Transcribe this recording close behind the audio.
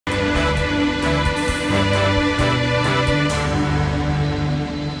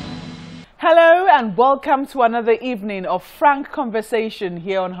Hello and welcome to another evening of frank conversation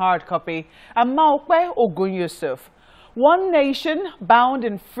here on Hard Copy. I'm Maokwe Ogun Yusuf. One nation bound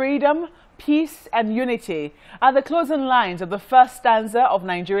in freedom, peace and unity are the closing lines of the first stanza of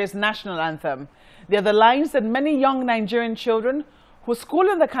Nigeria's national anthem. They are the lines that many young Nigerian children who school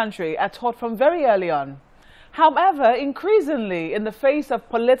in the country are taught from very early on. However, increasingly in the face of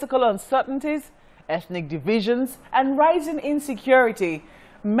political uncertainties, ethnic divisions and rising insecurity,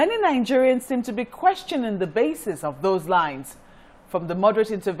 many Nigerians seem to be questioning the basis of those lines, from the moderate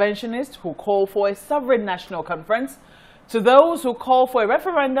interventionists who call for a sovereign national conference, to those who call for a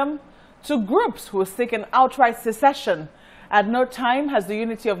referendum, to groups who seek an outright secession. At no time has the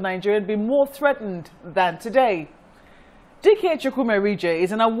unity of Nigeria been more threatened than today. Chukwumerije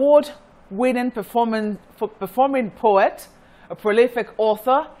is an award-winning performing poet, a prolific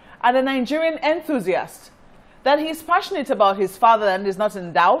author, and a Nigerian enthusiast. That he is passionate about his fatherland is not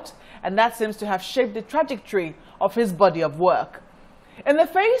in doubt, and that seems to have shaped the trajectory of his body of work. In the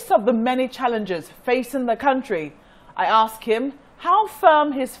face of the many challenges facing the country, I ask him how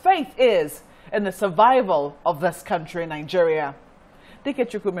firm his faith is in the survival of this country, Nigeria.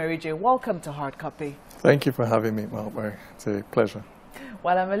 Chukwumerije, welcome to Hard Copy. Thank you for having me, Malbury. It's a pleasure.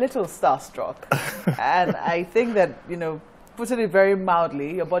 Well, I'm a little starstruck, and I think that, putting it very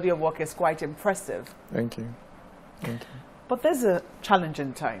mildly, your body of work is quite impressive. Thank you. Thank you. But there's a challenge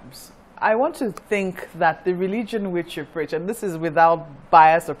in times. I want to think that the religion which you preach, and this is without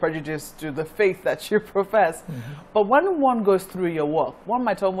bias or prejudice to the faith that you profess, but when one goes through your work, one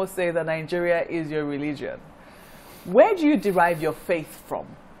might almost say that Nigeria is your religion. Where do you derive your faith from?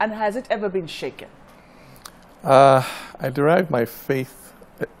 And has it ever been shaken? I derive my faith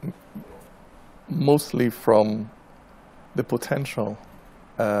mostly from the potential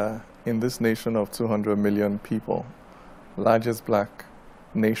in this nation of 200 million people, largest black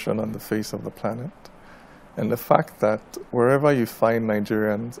nation on the face of the planet, and the fact that wherever you find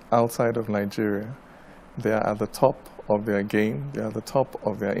Nigerians outside of Nigeria, they are at the top of their game, they are at the top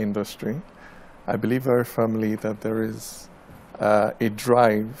of their industry. I believe very firmly that there is a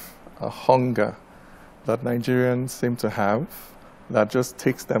drive, a hunger that Nigerians seem to have that just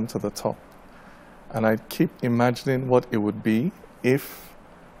takes them to the top. And I keep imagining what it would be if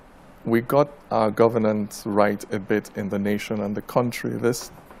we got our governance right a bit in the nation and the country.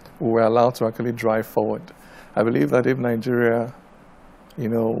 We were allowed to actually drive forward. I believe that if Nigeria,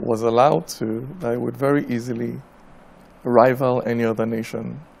 was allowed to, that it would very easily rival any other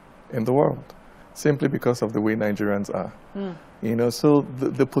nation in the world, simply because of the way Nigerians are. So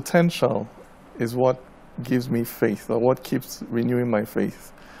the potential is what gives me faith, or what keeps renewing my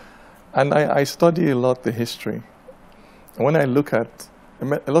faith. And I study a lot the history. And when I look at,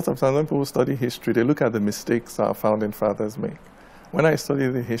 a lot of times when people study history, they look at the mistakes our founding fathers make. When I study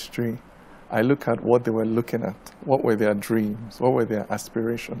the history, I look at what they were looking at. What were their dreams? What were their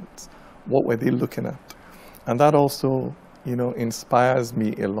aspirations? What were they looking at? And that also, inspires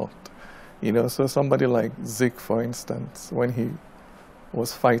me a lot. So somebody like Zik, for instance, when he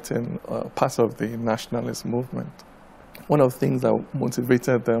was fighting part of the nationalist movement, one of the things that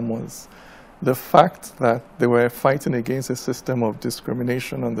motivated them was the fact that they were fighting against a system of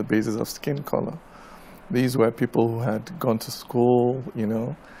discrimination on the basis of skin color. These were people who had gone to school,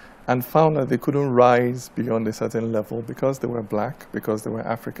 and found that they couldn't rise beyond a certain level because they were black, because they were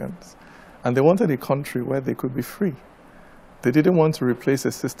Africans. And they wanted a country where they could be free. They didn't want to replace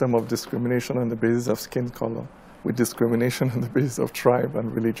a system of discrimination on the basis of skin color with discrimination on the basis of tribe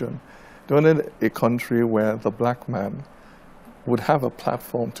and religion. They wanted a country where the black man would have a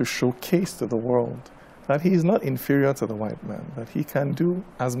platform to showcase to the world that he is not inferior to the white man, that he can do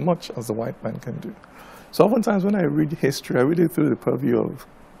as much as the white man can do. So oftentimes when I read history, I read it through the purview of,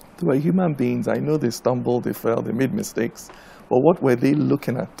 they were human beings. I know they stumbled, they fell, they made mistakes, but what were they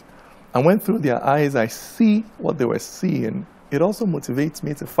looking at? And when through their eyes I see what they were seeing, it also motivates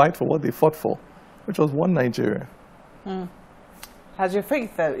me to fight for what they fought for, which was one Nigeria. Has your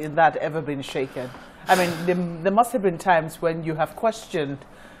faith in that ever been shaken? I mean, there must have been times when you have questioned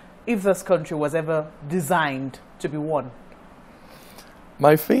if this country was ever designed to be one.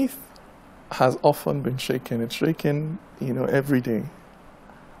 My faith has often been shaken. It's shaken, every day.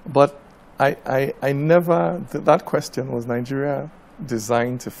 But I never, that question, was Nigeria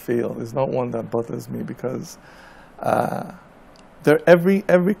designed to fail? It's not one that bothers me, because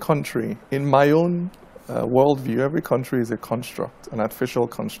every country, in my own worldview, every country is a construct, an artificial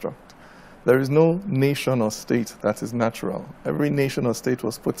construct. There is no nation or state that is natural. Every nation or state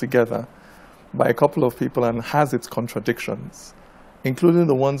was put together by a couple of people and has its contradictions, including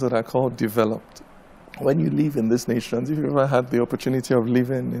the ones that are called developed. when you live in these nations, if you've ever had the opportunity of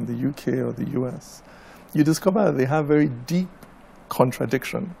living in the UK or the US, you discover that they have very deep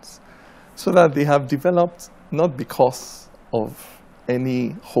contradictions, so that they have developed not because of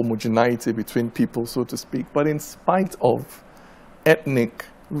any homogeneity between people, so to speak, but in spite of ethnic,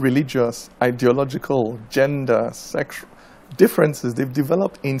 religious, ideological, gender, sexual differences, they've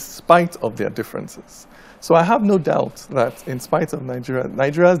developed in spite of their differences. So I have no doubt that in spite of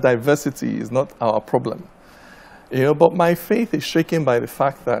Nigeria's diversity is not our problem. But my faith is shaken by the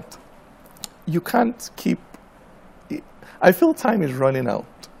fact that you can't keep, I feel time is running out,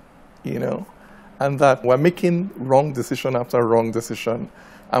 and that we're making wrong decision after wrong decision,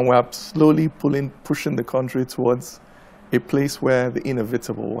 and we're slowly pushing the country towards a place where the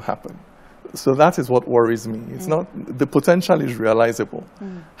inevitable will happen. So that is what worries me. It's not, the potential is realizable.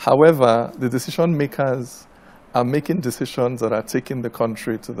 However, the decision makers are making decisions that are taking the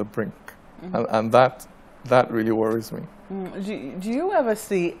country to the brink. And that really worries me. Do you ever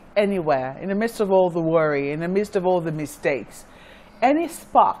see anywhere, in the midst of all the worry, in the midst of all the mistakes, any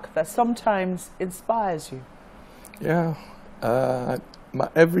spark that sometimes inspires you? Yeah. My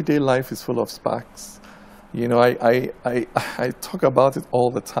everyday life is full of sparks. I talk about it all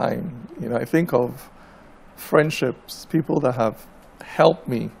the time. I think of friendships, people that have helped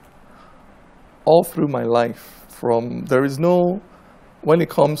me all through my life. When it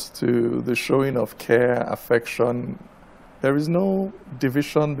comes to the showing of care, affection, there is no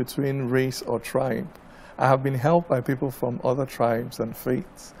division between race or tribe. I have been helped by people from other tribes and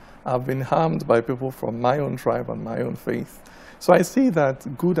faiths. I've been harmed by people from my own tribe and my own faith. So I see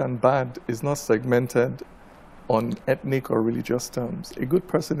that good and bad is not segmented on ethnic or religious terms. A good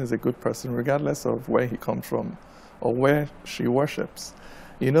person is a good person, regardless of where he comes from or where she worships.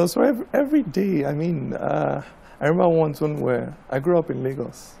 So every day, I remember one where I grew up in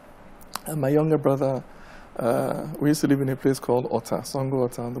Lagos, and my younger brother, we used to live in a place called Ota, Songo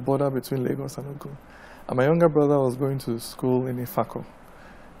Ota, on the border between Lagos and Ogun. And my younger brother was going to school in Ifako.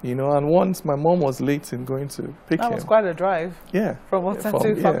 And once my mom was late in going to pick him. That was quite a drive. Yeah. From Ota to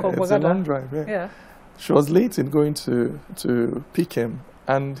Ifako. Yeah, it's a long drive, yeah. She was late in going to pick him,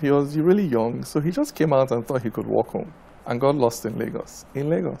 and he was really young, so he just came out and thought he could walk home, and got lost in Lagos.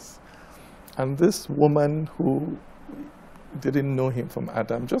 And this woman who didn't know him from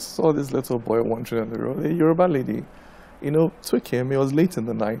Adam just saw this little boy wandering on the road. A Yoruba lady, took him. He was late in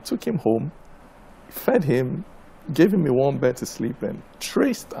the night, took him home, fed him, gave him a warm bed to sleep in,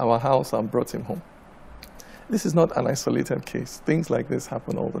 traced our house and brought him home. This is not an isolated case. Things like this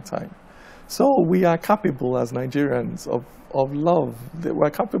happen all the time. So we are capable as Nigerians of love. We're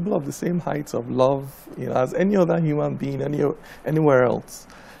capable of the same heights of love as any other human being anywhere else.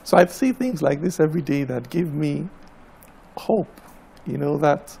 So I see things like this every day that give me hope,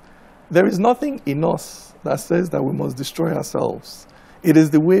 that there is nothing in us that says that we must destroy ourselves. It is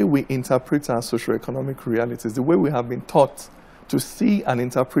the way we interpret our socioeconomic realities, the way we have been taught to see and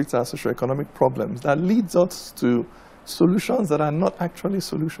interpret our socioeconomic problems that leads us to solutions that are not actually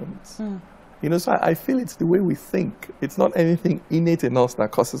solutions. So I feel it's the way we think. It's not anything innate in us that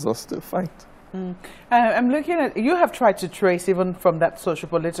causes us to fight. I'm looking at, you have tried to trace even from that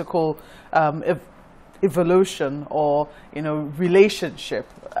socio-political evolution or, relationship,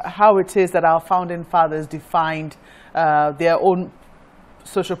 how it is that our founding fathers defined their own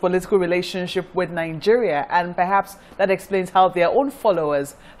socio-political relationship with Nigeria, and perhaps that explains how their own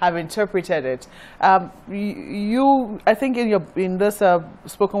followers have interpreted it. I think in this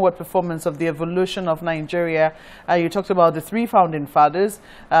spoken word performance of the evolution of Nigeria, you talked about the three founding fathers.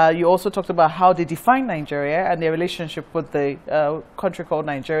 You also talked about how they define Nigeria and their relationship with the country called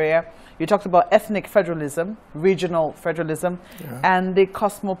Nigeria. You talked about ethnic federalism, regional federalism, and the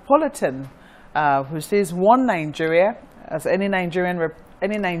cosmopolitan, who says one Nigeria, as any Nigerian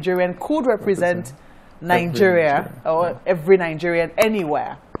could represent Nigeria or every Nigerian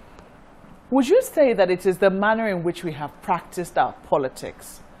anywhere. Would you say that it is the manner in which we have practiced our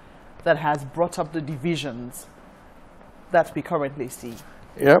politics that has brought up the divisions that we currently see?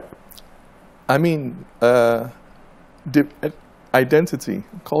 Yep. Identity,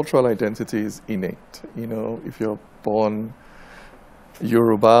 cultural identity is innate. If you're born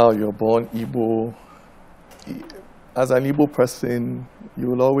Yoruba or you're born Igbo, as an Igbo person, you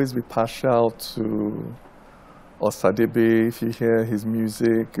will always be partial to Osadebe. If you hear his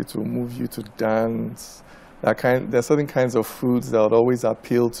music, it will move you to dance. There are certain kinds of foods that would always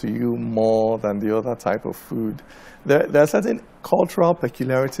appeal to you more than the other type of food. There are certain cultural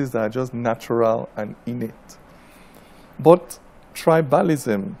peculiarities that are just natural and innate. But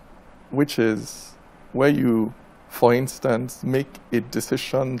tribalism, which is where you, for instance, make a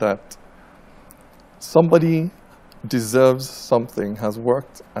decision that somebody deserves something, has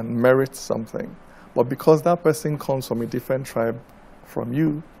worked and merits something, but because that person comes from a different tribe from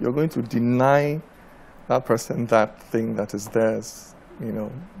you, you're going to deny that person that thing that is theirs,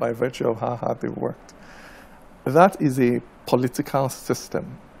 by virtue of how hard they've worked. That is a political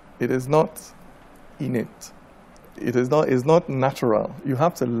system. It is not innate. It's not natural. You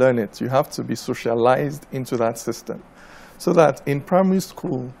have to learn it. You have to be socialized into that system. So that in primary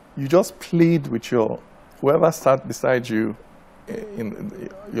school, you just played with whoever sat beside you,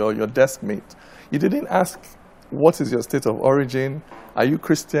 your desk mate. You didn't ask, what is your state of origin? Are you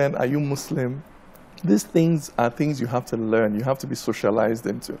Christian? Are you Muslim? These things are things you have to learn. You have to be socialized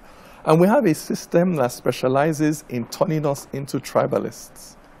into. And we have a system that specializes in turning us into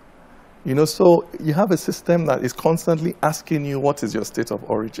tribalists. So you have a system that is constantly asking you, what is your state of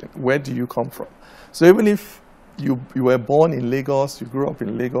origin? Where do you come from? So even if you were born in Lagos, you grew up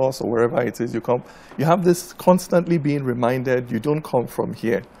in Lagos, or wherever it is you come, you have this constantly being reminded, you don't come from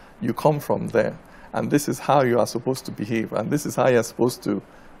here, you come from there. And this is how you are supposed to behave, and this is how you're supposed to,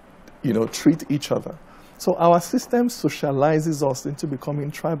 treat each other. So our system socializes us into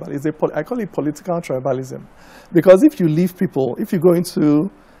becoming tribal. I call it political tribalism. Because if you leave people, if you go into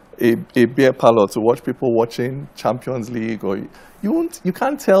a beer parlor to watch people watching Champions League, or you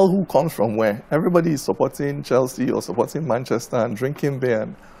can't tell who comes from where. Everybody is supporting Chelsea or supporting Manchester and drinking beer.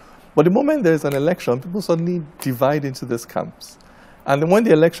 But the moment there is an election, people suddenly divide into these camps. And then when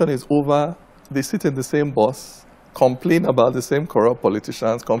the election is over, they sit in the same bus, complain about the same corrupt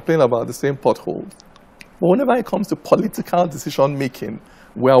politicians, complain about the same potholes. But whenever it comes to political decision making,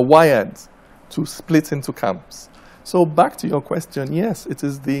 we are wired to split into camps. So back to your question, yes, it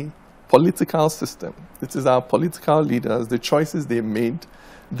is the political system. It is our political leaders, the choices they made,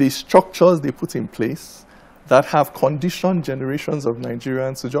 the structures they put in place that have conditioned generations of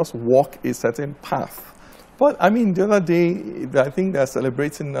Nigerians to just walk a certain path. But the other day, I think they're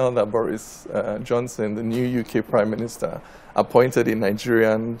celebrating now that Boris Johnson, the new UK Prime Minister, appointed a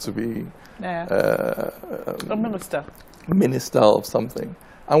Nigerian to be a minister of something.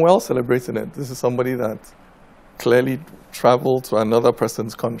 And we're all celebrating it. This is somebody that clearly traveled to another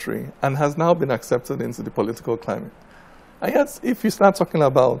person's country and has now been accepted into the political climate. And yet, if you start talking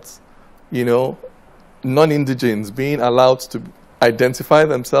about, non-indigens being allowed to identify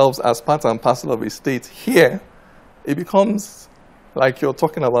themselves as part and parcel of a state here, it becomes like you're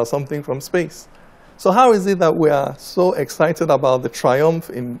talking about something from space. So how is it that we are so excited about the triumph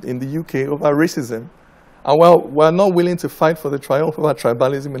in the UK over racism, and we're not willing to fight for the triumph over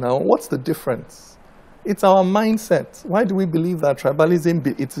tribalism in our own? What's the difference? It's our mindset. Why do we believe that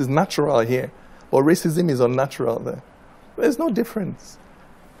tribalism, it is natural here, or racism is unnatural there? There's no difference.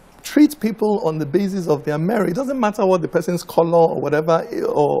 Treat people on the basis of their merit. It doesn't matter what the person's color or whatever,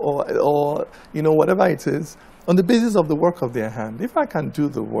 or whatever it is, on the basis of the work of their hand. If I can do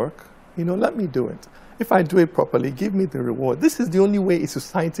the work, let me do it. If I do it properly, give me the reward. This is the only way a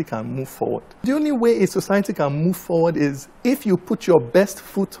society can move forward. The only way a society can move forward is if you put your best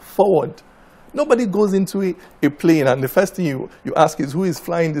foot forward. Nobody goes into a plane and the first thing you ask is, who is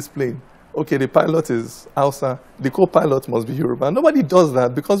flying this plane? Okay, the pilot is Hausa, the co-pilot must be Yoruba. Nobody does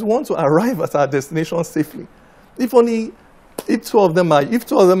that because we want to arrive at our destination safely. If two of them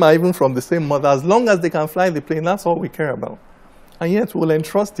are even from the same mother, as long as they can fly the plane, that's all we care about. And yet we'll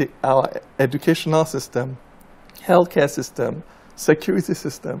entrust our educational system, healthcare system, security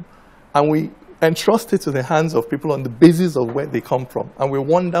system, and we entrust it to the hands of people on the basis of where they come from. And we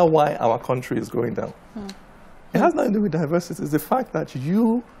wonder why our country is going down. It has nothing to do with diversity. It's the fact that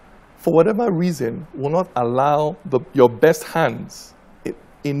you, for whatever reason, will not allow your best hands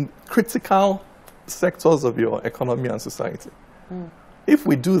in critical sectors of your economy and society. If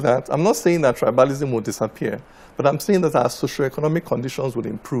we do that, I'm not saying that tribalism will disappear, but I'm saying that our socioeconomic conditions will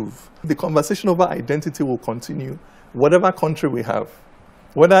improve. The conversation over identity will continue, whatever country we have.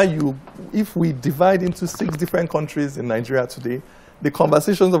 If we divide into 6 different countries in Nigeria today, the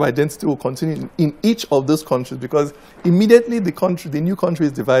conversations of identity will continue in each of those countries, because immediately the new country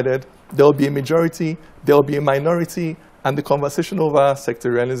is divided, there will be a majority, there will be a minority, and the conversation over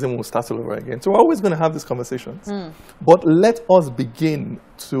sectarianism will start all over again. So we're always going to have these conversations. But let us begin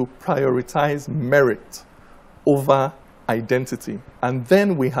to prioritize merit over identity, and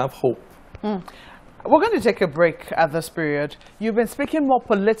then we have hope. We're going to take a break at this period. You've been speaking more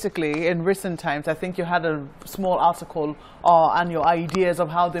politically in recent times. I think you had a small article on your ideas of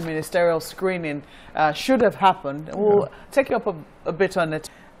how the ministerial screening should have happened. We'll take you up a bit on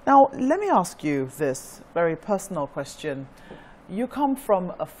it. Now, let me ask you this very personal question. You come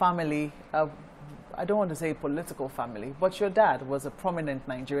from a family I don't want to say political family, but your dad was a prominent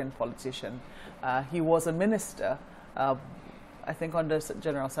Nigerian politician. He was a minister, I think under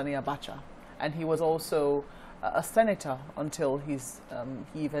General Sani Abacha, and he was also a senator until he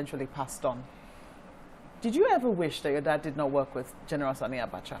eventually passed on. Did you ever wish that your dad did not work with General Sani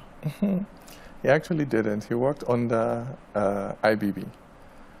Abacha? He actually didn't. He worked under IBB,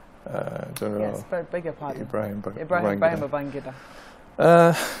 General. Yes, beg your pardon. Ibrahim Babangida.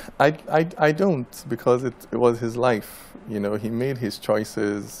 I don't, because it was his life. You know, he made his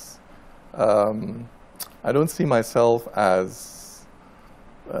choices. I don't see myself as.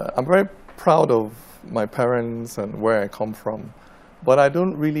 I'm very proud of my parents and where I come from. But I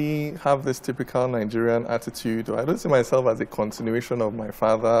don't really have this typical Nigerian attitude. I don't see myself as a continuation of my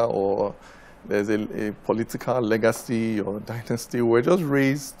father, or there's a political legacy or dynasty. We're just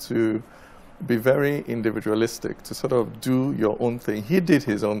raised to be very individualistic, to sort of do your own thing. He did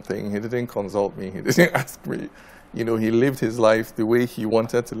his own thing. He didn't consult me. He didn't ask me. You know, he lived his life the way he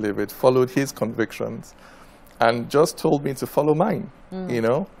wanted to live it, followed his convictions, and just told me to follow mine, you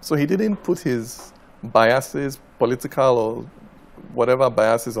know? So he didn't put his biases, political or whatever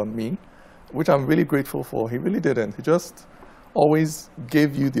biases, on me, which I'm really grateful for. He really didn't. He just always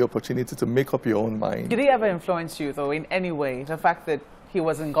gave you the opportunity to make up your own mind. Did he ever influence you, though, in any way? The fact that he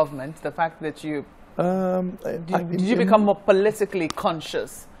was in government, the fact that you... did you become more politically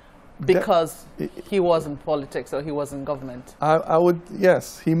conscious because he was in politics or he was in government? I would,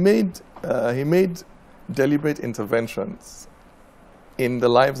 yes. He made deliberate interventions in the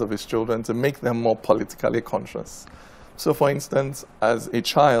lives of his children to make them more politically conscious. So, for instance, as a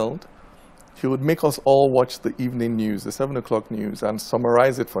child, he would make us all watch the evening news, the 7 o'clock news, and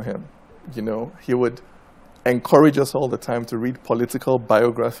summarize it for him. You know, he would encourage us all the time to read political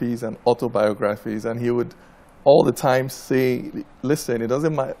biographies and autobiographies, and he would all the time say, listen, it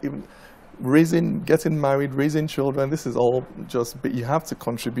doesn't matter, getting married, raising children, this is all just, you have to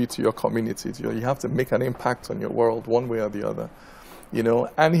contribute to your community, you have to make an impact on your world one way or the other. You know,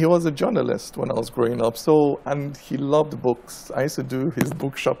 and he was a journalist when I was growing up, and he loved books. I used to do his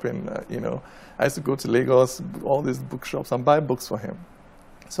book shopping, you know. I used to go to Lagos, all these bookshops, and buy books for him.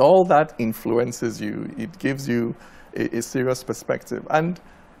 So all that influences you. It gives you a serious perspective. And,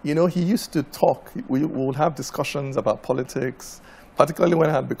 you know, he used to talk. We would have discussions about politics, particularly when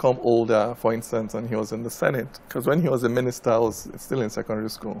I had become older, for instance, and he was in the Senate. Because when he was a minister, I was still in secondary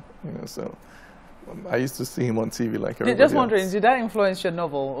school, you know, so... I used to see him on TV like everybody Just wondering, else. Did that influence your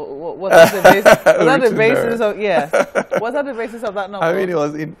novel? Was that the basis? Was that the basis of Was that the basis of that novel? I mean, it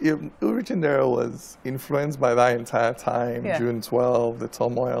was Urichinera was influenced by that entire time. Yeah. June 12, the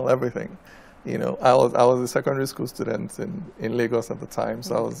turmoil, everything. You know, I was a secondary school student in Lagos at the time,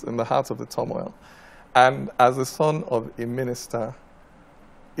 so I was in the heart of the turmoil. And as the son of a minister,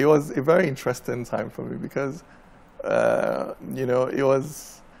 it was a very interesting time for me because, you know, it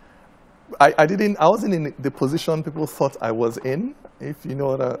was. I wasn't in the position people thought I was in, if you know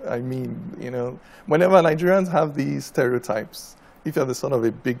what I mean. You know, whenever Nigerians have these stereotypes, if you're the son of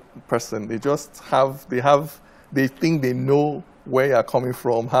a big person, they think they know where you're coming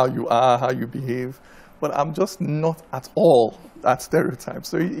from, how you are, how you behave. But I'm just not at all that stereotype.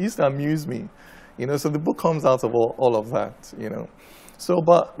 So it used to amuse me, you know. So the book comes out of all of that, you know. So,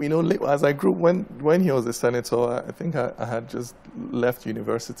 but, you know, as I grew, when he was a senator, I think I had just left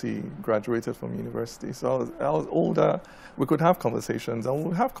university, graduated from university. So I was older. We could have conversations, and we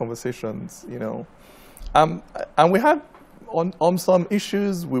would have conversations, you know. And we had, on some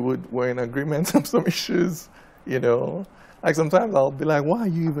issues, we're in agreement on some issues, you know. Like sometimes I'll be like, why are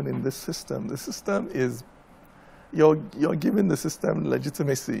you even in this system? The system is, you're giving the system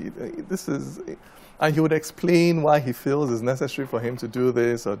legitimacy. This is... And he would explain why he feels it's necessary for him to do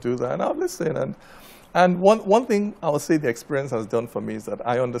this or do that. And I'll listen. And one thing I would say the experience has done for me is that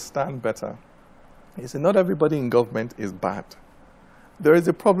I understand better. He said, not everybody in government is bad. There is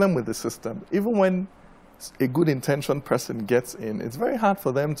a problem with the system. Even when a good intentioned person gets in, it's very hard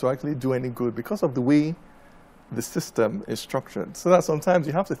for them to actually do any good because of the way the system is structured. So that sometimes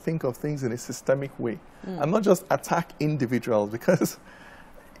you have to think of things in a systemic way and not just attack individuals, because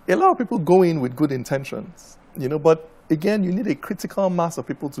a lot of people go in with good intentions, you know, but again, you need a critical mass of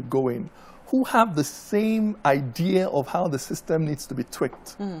people to go in who have the same idea of how the system needs to be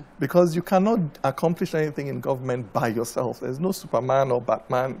tweaked. Because you cannot accomplish anything in government by yourself. There's no Superman or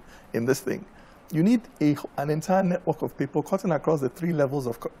Batman in this thing. You need an entire network of people cutting across the 3 levels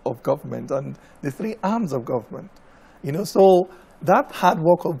of government and the 3 arms of government. You know, so that hard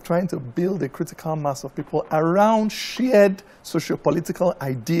work of trying to build a critical mass of people around shared socio-political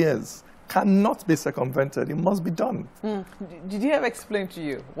ideas cannot be circumvented. It must be done. Did he ever explain to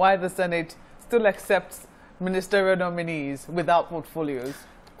you why the Senate still accepts ministerial nominees without portfolios?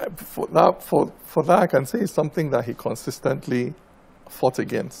 For that, I can say something that he consistently fought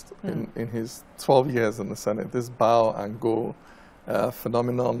against in his 12 years in the Senate. This bow and go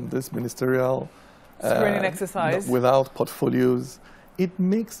phenomenon, this ministerial screening exercise without portfolios, it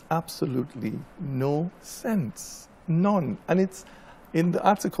makes absolutely no sense. None. And it's in the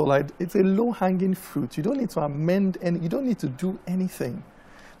article, it's a low-hanging fruit. You don't need to amend you don't need to do anything.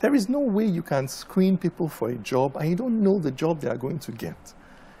 There is no way you can screen people for a job and you don't know the job they are going to get.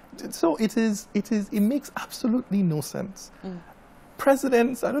 So it makes absolutely no sense.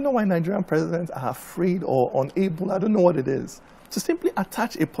 Presidents, I don't know why Nigerian presidents are afraid or unable, I don't know what it is, to simply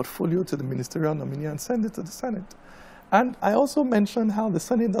attach a portfolio to the ministerial nominee and send it to the Senate. And I also mentioned how the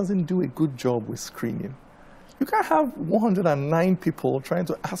Senate doesn't do a good job with screening. You can't have 109 people trying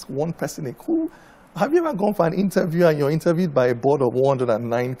to ask one person a who. Have you ever gone for an interview and you're interviewed by a board of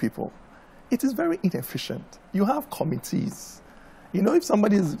 109 people? It is very inefficient. You have committees. You know, if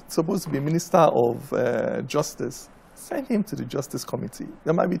somebody is supposed to be Minister of Justice, send him to the Justice Committee.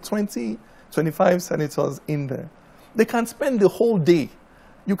 There might be 20, 25 senators in there. They can spend the whole day.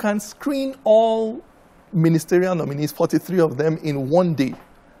 You can screen all ministerial nominees, 43 of them, in one day.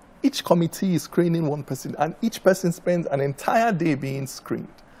 Each committee is screening one person, and each person spends an entire day being screened.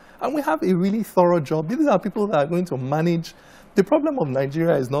 And we have a really thorough job. These are people that are going to manage. The problem of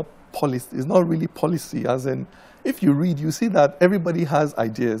Nigeria is not policy, it's not really policy, as in, if you read, you see that everybody has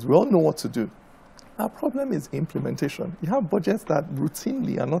ideas. We all know what to do. Our problem is implementation. You have budgets that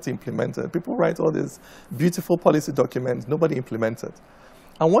routinely are not implemented. People write all these beautiful policy documents, nobody implements it.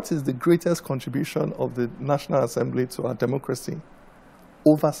 And what is the greatest contribution of the National Assembly to our democracy?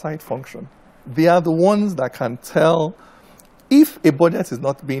 Oversight function. They are the ones that can tell if a budget is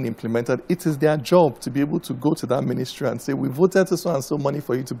not being implemented. It is their job to be able to go to that ministry and say, we voted to so and so money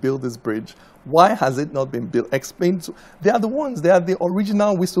for you to build this bridge. Why has it not been built? Explain to. They are the ones, they are the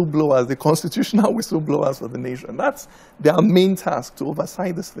original whistleblowers, the constitutional whistleblowers for the nation. That's their main task, to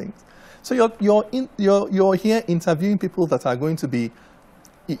oversight these things. So you're here interviewing people that are going to be,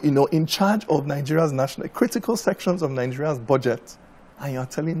 in charge of Nigeria's critical sections of Nigeria's budget, and you're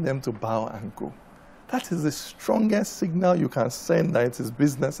telling them to bow and go. That is the strongest signal you can send that it is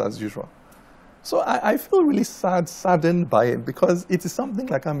business as usual. So I feel really saddened by it, because it is something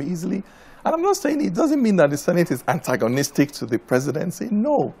that can be easily, and I'm not saying it doesn't mean that the Senate is antagonistic to the presidency,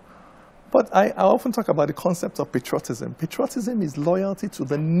 no. But I often talk about the concept of patriotism. Patriotism is loyalty to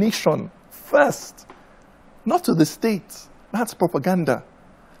the nation first, not to the state. That's propaganda.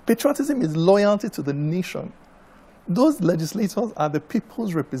 Patriotism is loyalty to the nation. Those legislators are the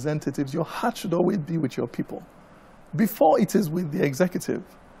people's representatives. Your heart should always be with your people before it is with the executive.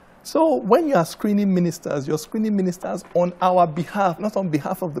 So when you are screening ministers, you're screening ministers on our behalf, not on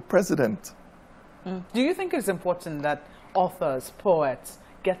behalf of the president. Do you think it's important that authors, poets,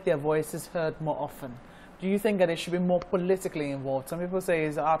 get their voices heard more often? Do you think that they should be more politically involved? Some people say,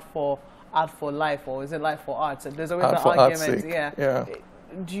 is art for life, or is it life for art? So there's always an argument. Yeah.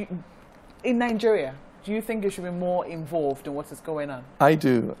 In Nigeria, do you think you should be more involved in what is going on? I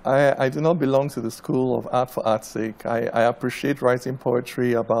do. I do not belong to the school of art for art's sake. I appreciate writing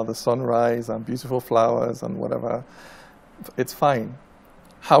poetry about the sunrise and beautiful flowers and whatever. It's fine.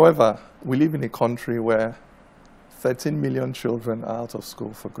 However, we live in a country where 13 million children are out of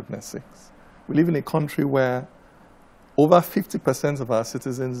school, for goodness sakes. We live in a country where over 50% of our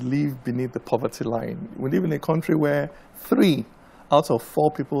citizens live beneath the poverty line. We live in a country where 3 out of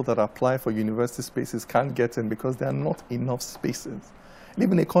 4 people that apply for university spaces can't get in because there are not enough spaces. We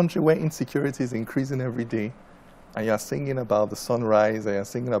live in a country where insecurity is increasing every day, and you're singing about the sunrise, and you're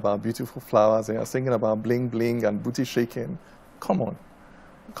singing about beautiful flowers, and you're singing about bling bling and booty shaking. Come on.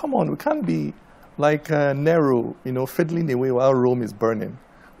 Come on, we can't be like Nero, fiddling away while Rome is burning.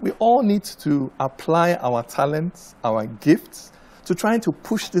 We all need to apply our talents, our gifts, to trying to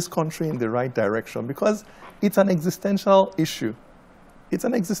push this country in the right direction, because it's an existential issue. It's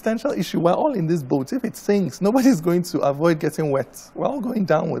an existential issue. We're all in this boat. If it sinks, nobody's going to avoid getting wet. We're all going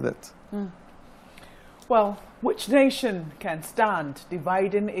down with it. Well, which nation can stand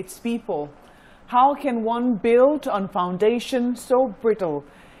dividing its people? How can one build on foundation so brittle?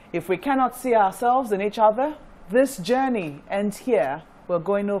 If we cannot see ourselves in each other, this journey ends here. We're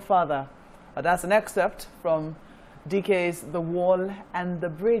going no further. That's an excerpt from DK's The Wall and the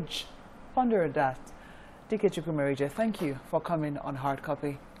Bridge. Ponder that. DK Chukwumerije, thank you for coming on Hard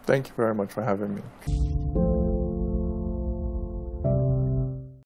Copy. Thank you very much for having me.